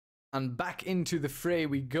And back into the fray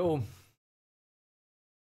we go.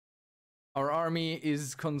 Our army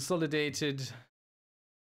is consolidated.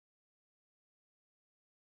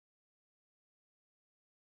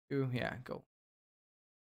 Yeah, go.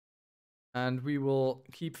 And we will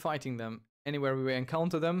keep fighting them anywhere we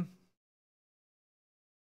encounter them.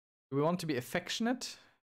 Do we want to be affectionate?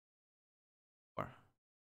 Or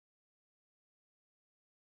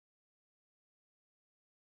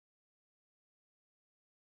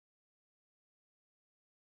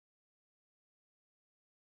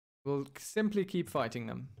we'll simply keep fighting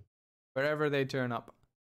them wherever they turn up.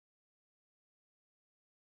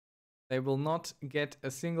 They will not get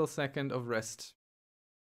a single second of rest.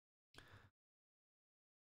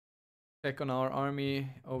 Check on our army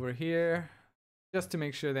over here, just to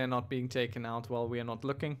make sure they're not being taken out while we are not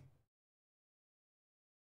looking.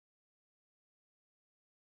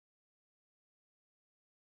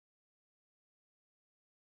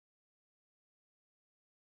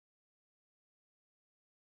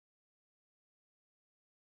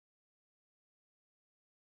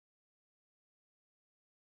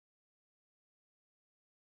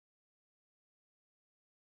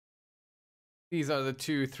 These are the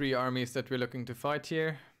 2-3 armies that we're looking to fight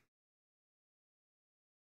here.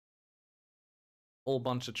 Whole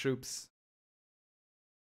bunch of troops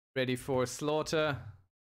ready for slaughter.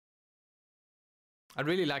 I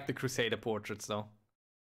really like the Crusader portraits though.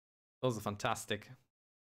 Those are fantastic.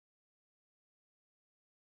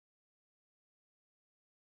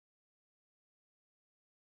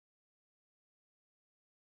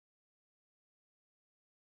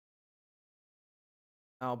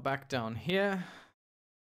 Now back down here.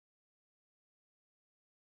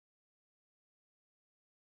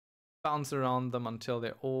 Bounce around them until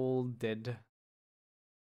they're all dead.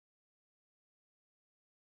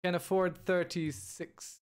 Can afford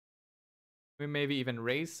 36. We maybe even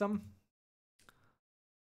raise some.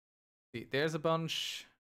 See, there's a bunch.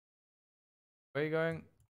 Where are you going?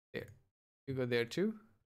 There. You go there too.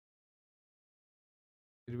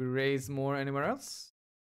 Did we raise more anywhere else?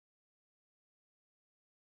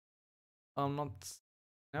 Not.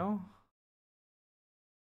 No.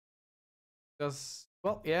 Just,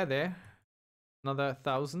 well, yeah, there. Another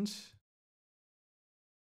 1,000.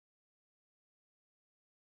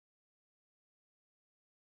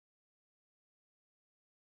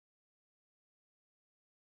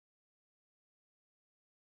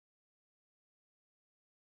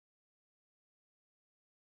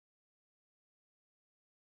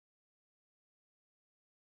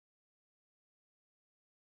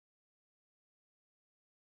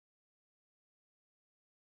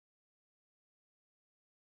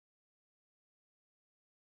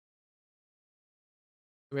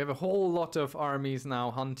 We have a whole lot of armies now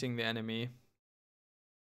hunting the enemy.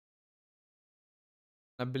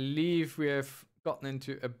 I believe we have gotten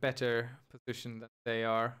into a better position than they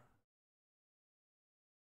are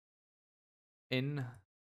in.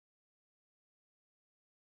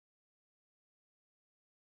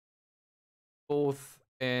 Both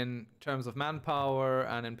in terms of manpower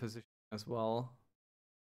and in position as well.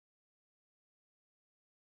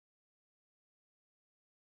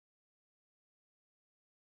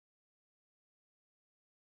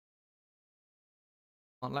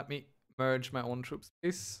 Let me merge my own troops,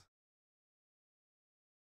 please.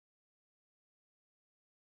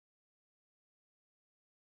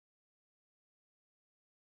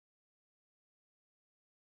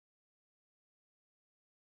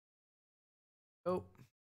 Oh.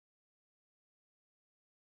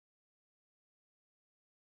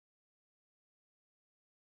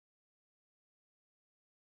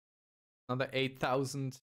 Another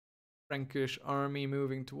 8,000 Frankish army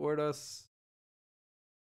moving toward us.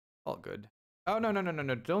 All good. Oh, no, no, no, no,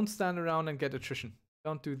 no. Don't stand around and get attrition.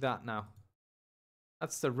 Don't do that now.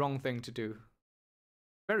 That's the wrong thing to do.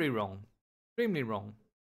 Very wrong. Extremely wrong.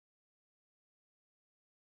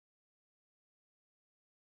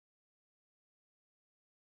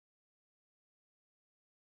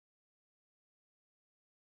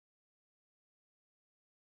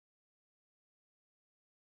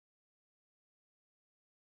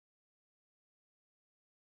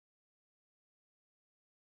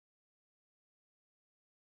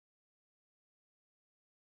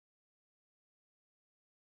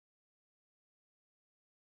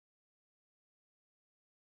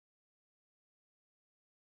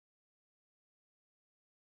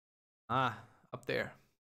 Ah, up there.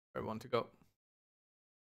 Where I want to go.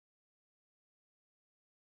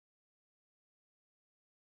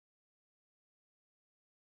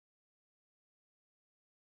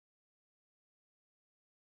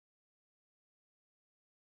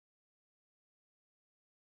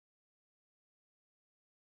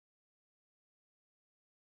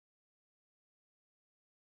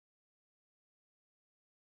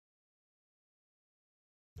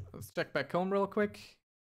 Let's check back home real quick.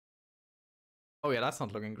 Oh yeah, that's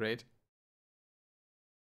not looking great.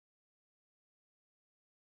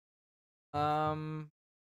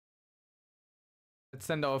 Let's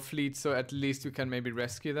send our fleet so at least we can maybe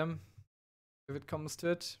rescue them if it comes to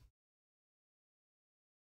it.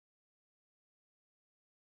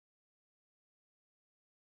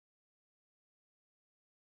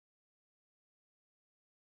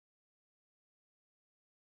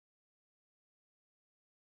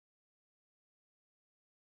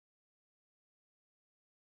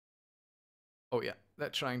 Oh yeah, they're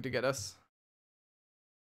trying to get us.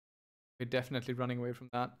 We're definitely running away from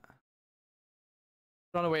that.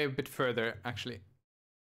 Run away a bit further, actually.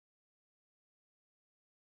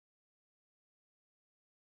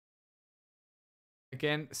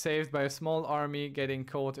 Again, saved by a small army getting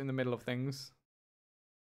caught in the middle of things.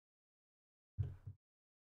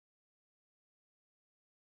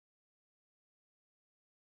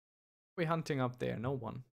 We're hunting up there, no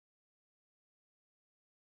one.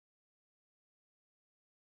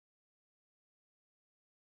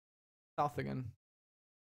 South again.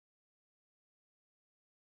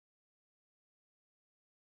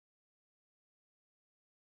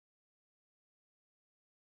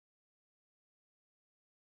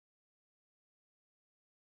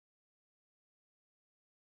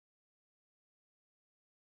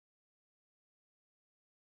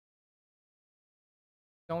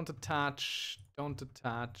 Don't attach. Don't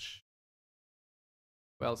attach.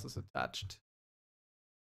 Who else is attached?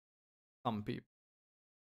 Some people.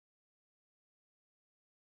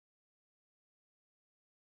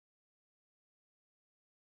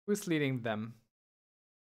 Who's leading them?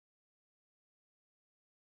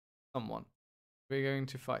 Someone. We're going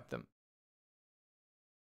to fight them.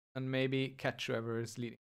 And maybe catch whoever is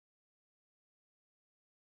leading.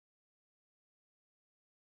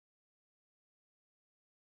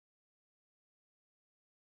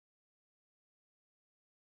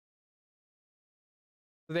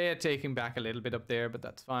 They are taking back a little bit up there, but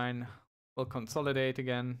that's fine. We'll consolidate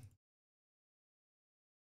again.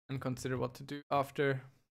 And consider what to do after.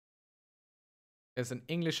 There's an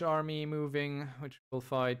English army moving, which we'll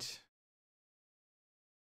fight.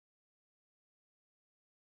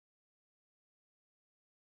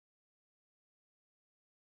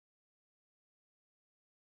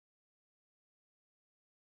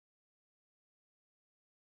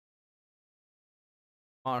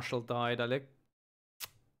 Marshall died, Alec.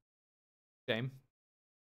 Shame.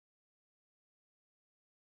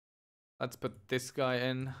 Let's put this guy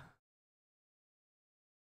in.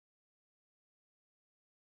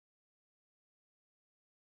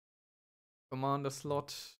 Commander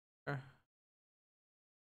slot.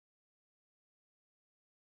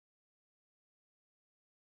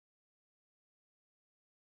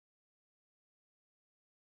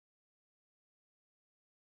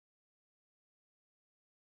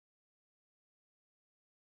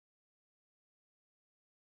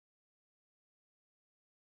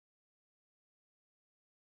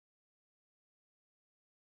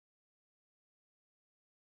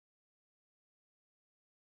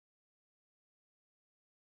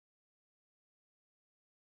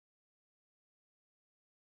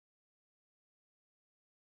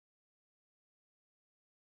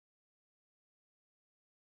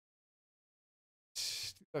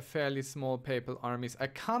 A fairly small papal armies. I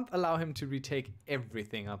can't allow him to retake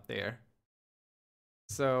everything up there.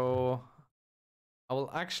 So I will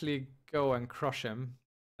actually go and crush him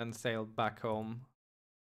and sail back home.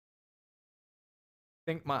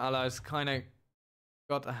 I think my allies kind of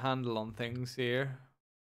got a handle on things here.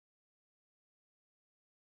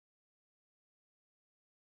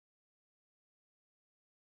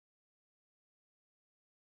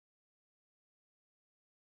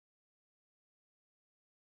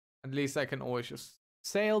 At least I can always just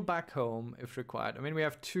sail back home if required. I mean, we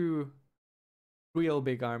have two real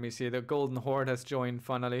big armies here. The Golden Horde has joined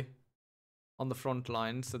finally on the front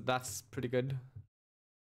line, so that's pretty good.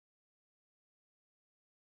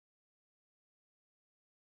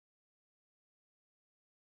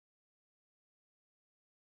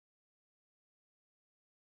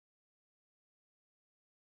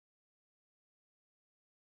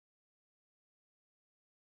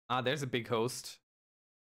 Ah, there's a big host.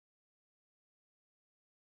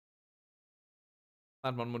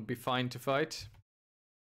 That one would be fine to fight.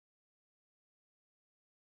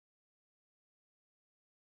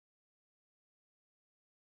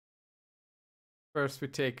 First we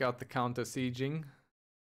take out the counter-sieging.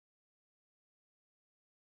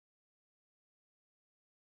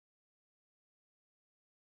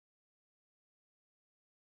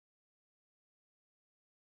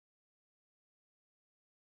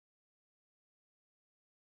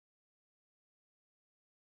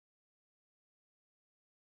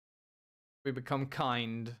 We become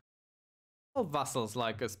kind. All vassals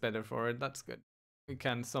like us better for it. That's good. We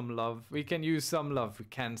can some love. We can use some love. We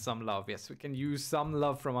can some love. Yes, we can use some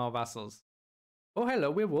love from our vassals. Oh,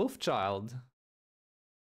 hello, we're Wolfchild.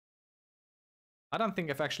 I don't think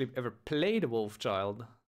I've actually ever played a Wolfchild.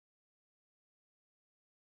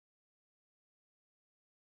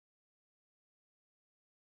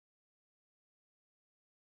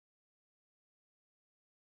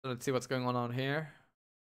 So let's see what's going on here.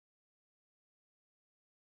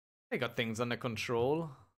 They got things under control.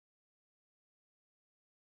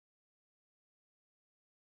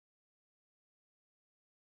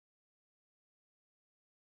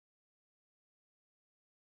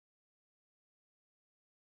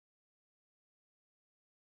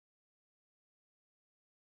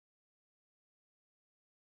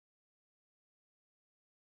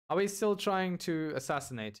 Are we still trying to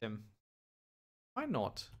assassinate him? Why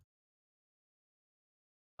not?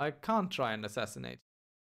 I can't try and assassinate.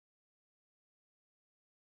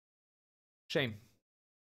 Shame.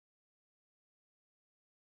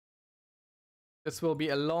 This will be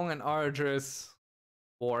a long and arduous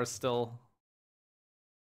war still,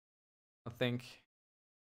 I think.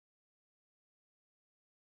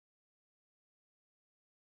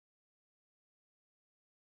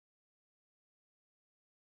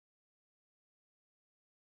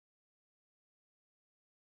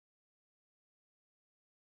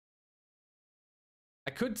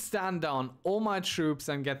 I could stand down all my troops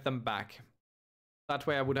and get them back. That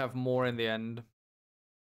way I would have more in the end.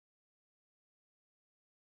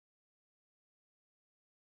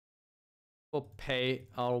 We'll pay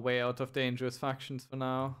our way out of dangerous factions for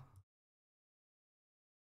now.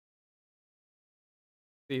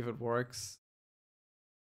 See if it works.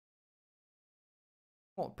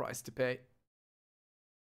 Small price to pay.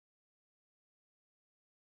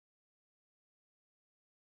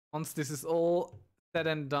 Once this is all said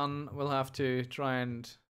and done, we'll have to try and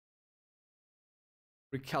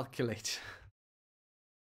recalculate.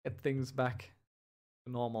 Get things back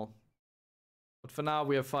to normal. But for now,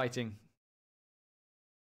 we are fighting.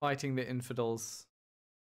 Fighting the infidels.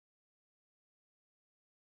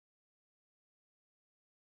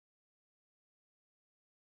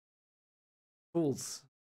 Fools.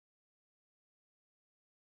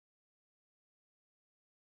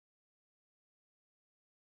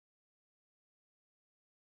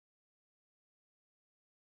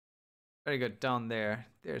 Very good, down there.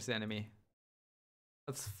 There's the enemy.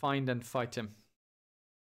 Let's find and fight him.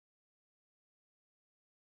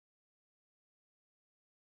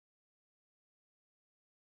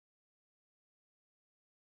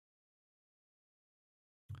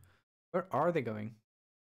 Where are they going?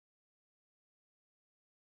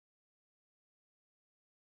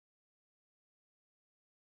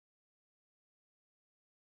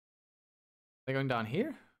 They're going down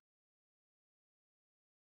here?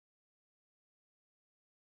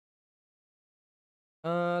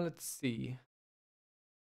 Let's see.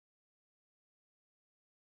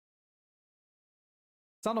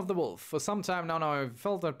 Son of the Wolf. For some time now, I've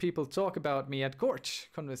felt that people talk about me at court.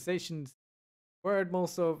 Conversations word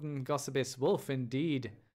most often gossip is wolf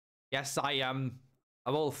indeed. Yes, I am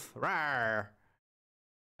a wolf. Rawr.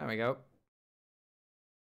 There we go.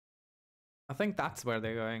 I think that's where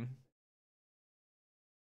they're going.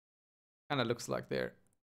 Kinda looks like they're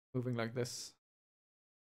moving like this.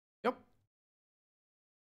 Yep.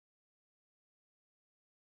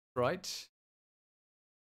 Right.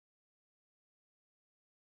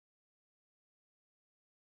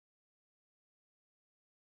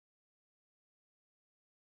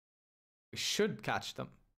 We should catch them.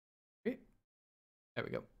 Okay. There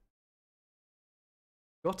we go.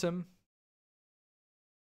 Got him.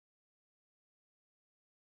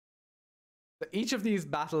 So each of these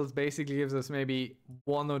battles basically gives us maybe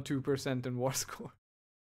 1 or 2% in war score.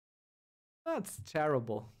 That's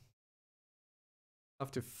terrible.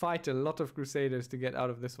 Have to fight a lot of Crusaders to get out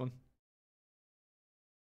of this one.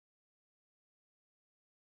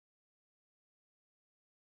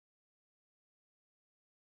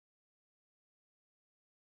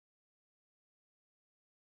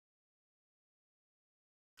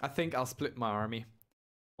 I think I'll split my army.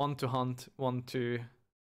 1 to hunt, 1 to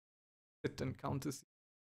sit and counter.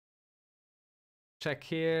 Check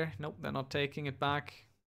here. Nope, they're not taking it back.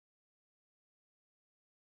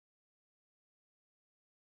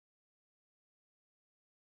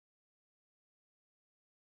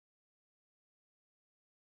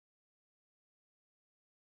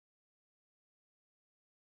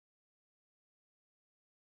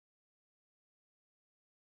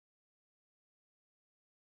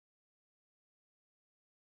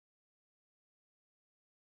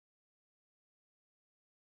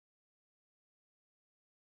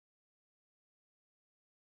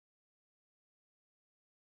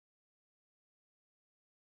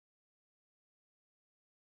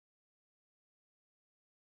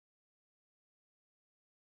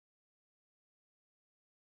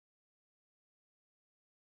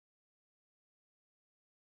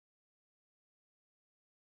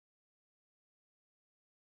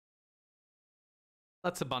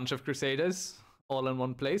 That's a bunch of Crusaders all in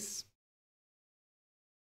one place.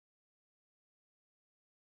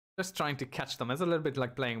 Just trying to catch them. It's a little bit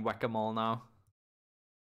like playing whack-a-mole now.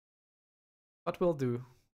 But we'll do.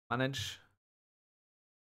 Manage.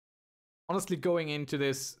 Honestly, going into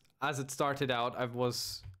this, as it started out, I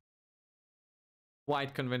was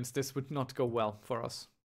quite convinced this would not go well for us.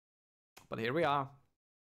 But here we are.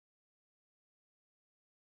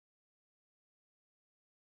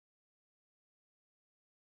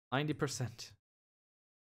 %.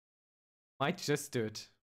 Might just do it.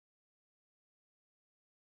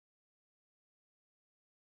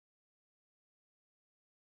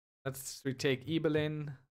 Let's retake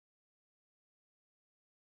Ibelin.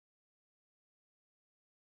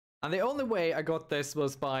 And the only way I got this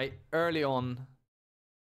was by early on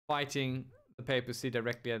fighting the papacy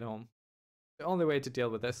directly at home. The only way to deal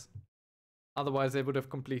with this. Otherwise, they would have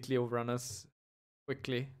completely overrun us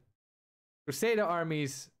quickly. Crusader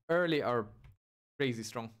armies early are crazy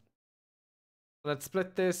strong. Let's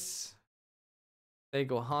split this. They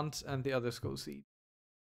go hunt and the others go siege.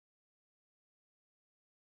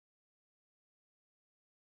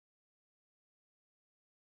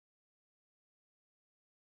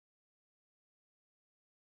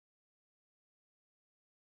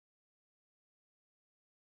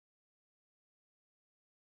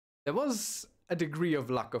 There was a degree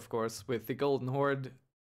of luck, of course, with the Golden Horde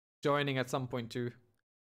joining at some point too.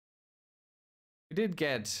 We did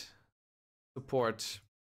get support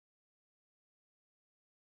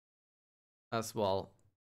as well.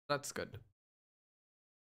 That's good.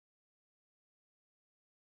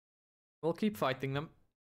 We'll keep fighting them.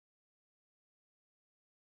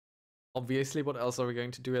 Obviously, what else are we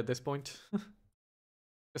going to do at this point?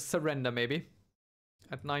 Just surrender, maybe.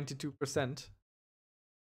 At 92%.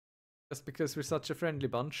 Just because we're such a friendly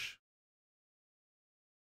bunch.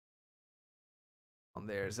 And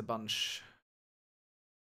there's a bunch.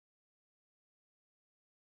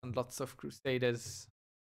 And lots of Crusaders.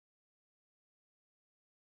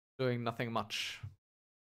 Doing nothing much.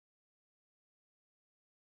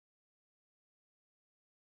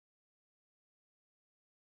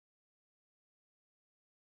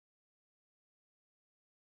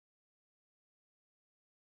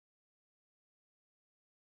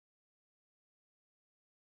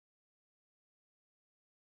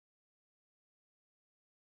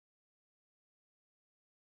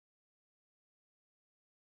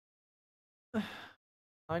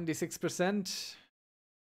 %.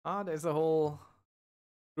 Ah, there's a whole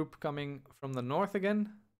group coming from the north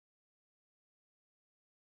again.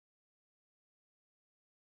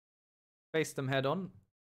 Face them head on.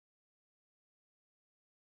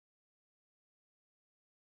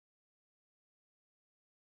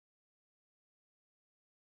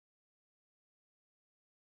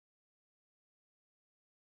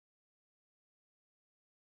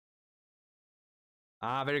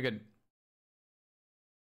 Ah, very good.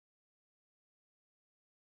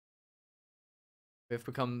 We've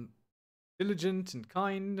become diligent and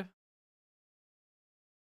kind.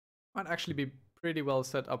 Might actually be pretty well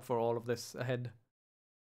set up for all of this ahead.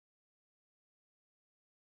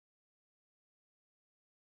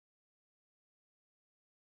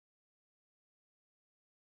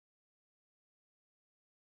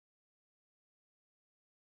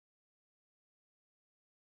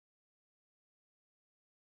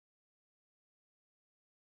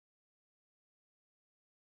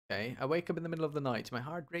 Okay, I wake up in the middle of the night, my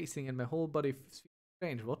heart racing and my whole body feels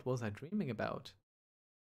strange. What was I dreaming about?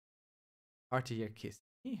 Artie kissed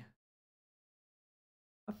me?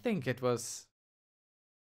 I think it was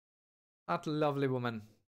that lovely woman.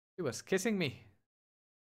 She was kissing me.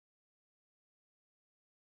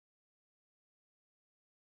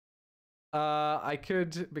 I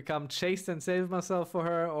could become chaste and save myself for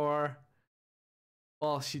her, or...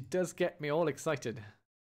 Well, she does get me all excited.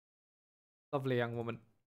 Lovely young woman.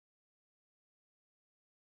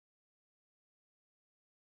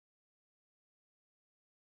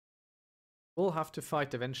 We'll have to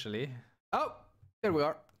fight eventually. Oh, there we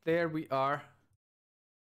are. There we are.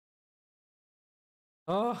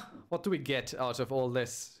 Oh, what do we get out of all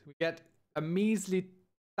this? We get a measly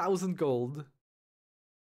 1,000 gold.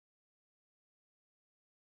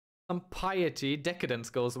 Some piety.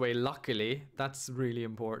 Decadence goes away, luckily. That's really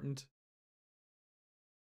important.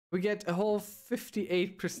 We get a whole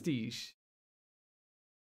 58 prestige.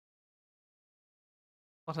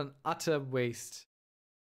 What an utter waste.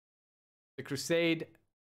 The crusade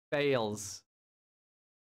fails.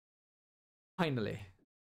 Finally,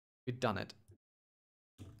 we've done it.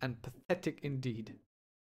 And pathetic indeed.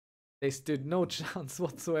 They stood no chance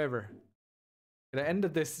whatsoever. Could have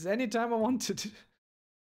ended this anytime I wanted.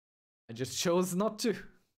 I just chose not to.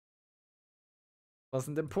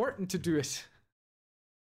 Wasn't important to do it.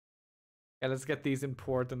 Okay, let's get these in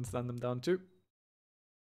port and stand them down too.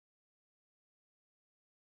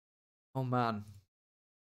 Oh man.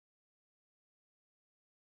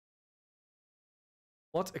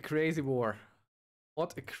 What a crazy war.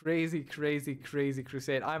 What a crazy, crazy, crazy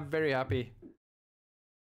crusade. I'm very happy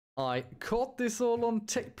I caught this all on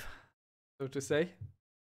tape, so to say.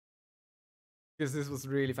 Because this was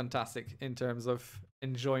really fantastic in terms of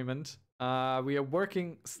enjoyment. We are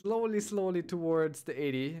working slowly towards the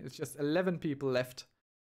 80. It's just 11 people left.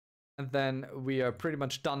 And then we are pretty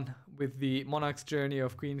much done with the Monarch's journey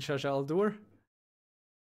of Queen Shajar Durr.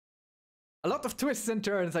 A lot of twists and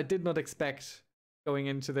turns I did not expect going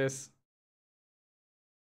into this.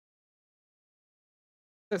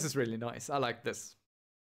 This is really nice. I like this.